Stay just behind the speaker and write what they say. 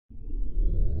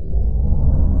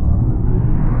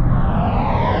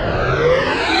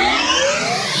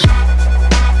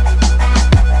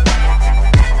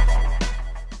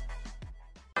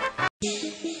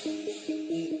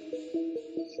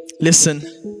Listen,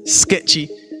 Sketchy.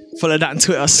 Follow that on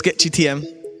Twitter, Sketchy TM.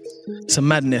 It's a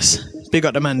madness. Big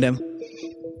up the man them.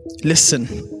 Listen,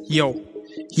 yo.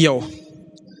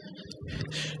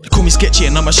 Call me Sketchy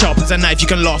and I'm as sharp as a knife. You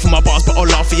can laugh at my bars, but I'll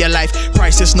laugh at your life.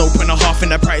 Price is no point, a half in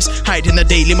the price. Hide in the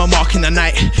daily, my mark in the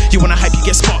night. You wanna hype, you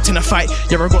get sparked in a fight.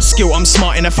 Yeah, I got skill, I'm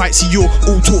smart in a fight. See you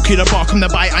all talk, you the bark, I'm the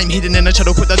bite. I'm hidden in the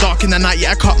shadow, put the dark in the night.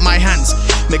 Yeah, I cut my hands,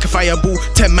 make a fireball.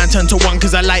 10 man turn to one,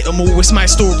 cause I light them all. It's my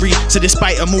story, so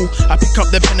despite them all, I pick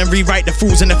up the pen and rewrite the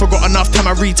fools. And if I got enough time,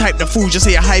 I retype the fools. Just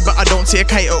say a hi, but I don't say a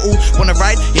kite at all. Wanna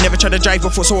ride? You never tried to drive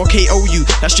before, so I'll KO you.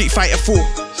 That Street Fighter 4.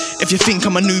 If you think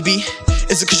I'm a newbie,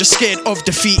 is it cause you're scared of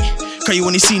defeat? Cause you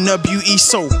only seen the beauty,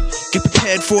 so get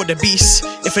prepared for the beast.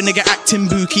 If a nigga acting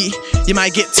bookie, you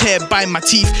might get teared by my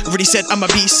teeth. Already said I'm a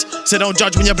beast, so don't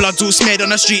judge when your blood's all smeared on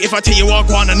the street. If I tell you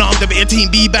wagwan and armed, I bet your team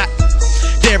be back.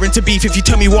 Daring to beef if you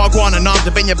tell me wagwan and armed, I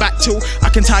bend your back till I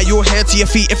can tie your hair to your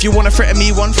feet. If you wanna threaten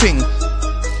me one thing,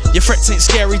 your threats ain't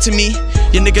scary to me.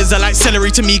 Your niggas are like celery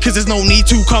to me, cause there's no need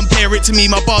to compare it to me.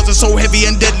 My bars are so heavy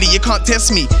and deadly, you can't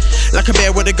test me. Like a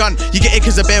bear with a gun, you get it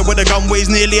cause a bear with a gun weighs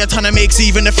nearly a ton and makes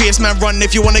even a fierce man run.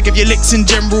 If you wanna give your licks in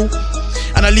general,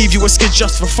 and I leave you a skid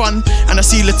just for fun, and I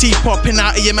see the teeth popping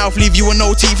out of your mouth, leave you with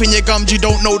no teeth in your gums. You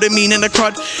don't know the meaning of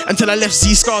crud until I left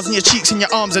Z scars on your cheeks and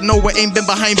your arms. And know what ain't been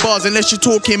behind bars unless you're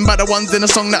talking about the ones in a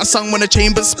song that I sung when the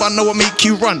chambers spun. Know what make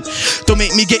you run. Don't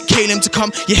make me get Kalim to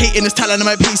come. You're hating this talent and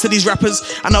my piece to these rappers,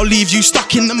 and I'll leave you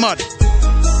stuck in the mud.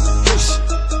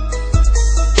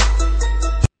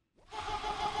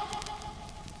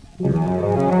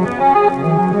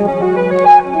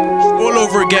 All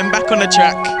over again, back on the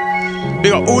track. We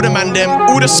got all the man them,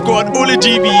 all the squad, all the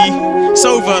GB,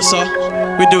 so versa.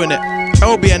 We're doing it.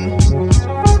 LBN.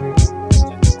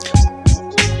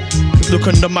 Look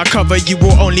under my cover, you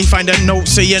will only find a note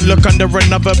saying look under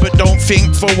another. But don't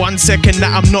think for 1 second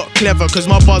that I'm not clever, cause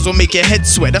my bars will make your head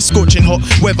sweat. That's scorching hot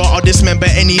weather, I'll dismember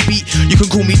any beat. You can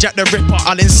call me Jack the Ripper,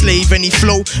 I'll enslave any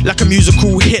flow like a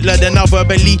musical Hitler. Then I'll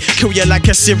verbally kill you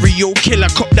like a serial killer.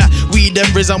 Cop that weed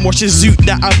and Riz and watch a zoot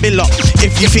that I bill up.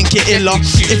 If you think you're iller,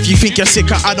 if you think you're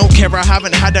sicker, I don't care. I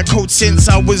haven't had a cold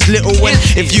since I was little. And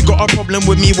if you got a problem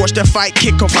with me, watch the fight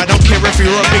kick off. I don't care if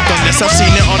you're a big gun, unless I've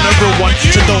seen it on a real one.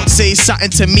 So don't say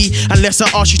something to me unless I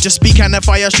ask you to speak. And if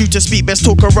I ask you to speak, best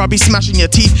talk or I'll be smashing your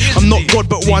teeth. I'm not God,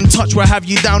 but one touch will have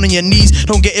you down on your knees.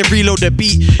 Don't get it, reload the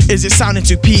beat. Is it sounding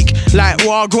too peak? Like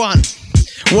wagwan?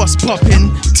 What's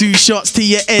poppin'? 2 shots to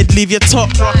your head, leave your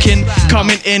top rockin'.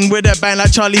 Coming in with a bang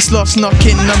like Charlie Sloth's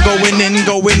knocking. I'm going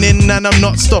in, and I'm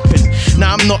not stopping.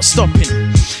 Nah, I'm not stopping.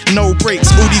 No breaks,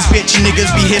 all these bitch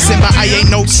niggas be hissing, but I ain't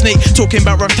no snake. Talking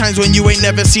about rough times when you ain't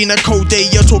never seen a cold day.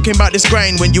 You're talking about this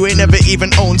grind when you ain't never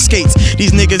even owned skates.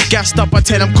 These niggas gassed up, I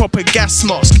tell them cop a gas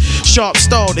mask. Sharp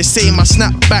style, they say my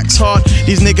snapback's hard.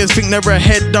 These niggas think they're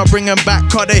ahead, I'll bring them back.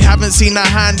 Cause they haven't seen a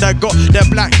hand, I got the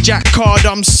blackjack card.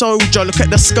 I'm soldier, look at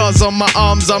the scars on my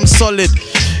arms, I'm solid.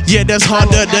 Yeah, there's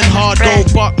harder than hard. Go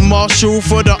buck Marshall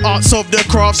for the arts of the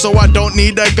craft, so I don't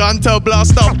need a gun to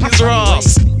blast up his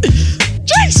ass.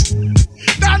 Jeez!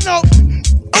 No,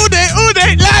 all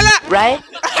day, la la! Right?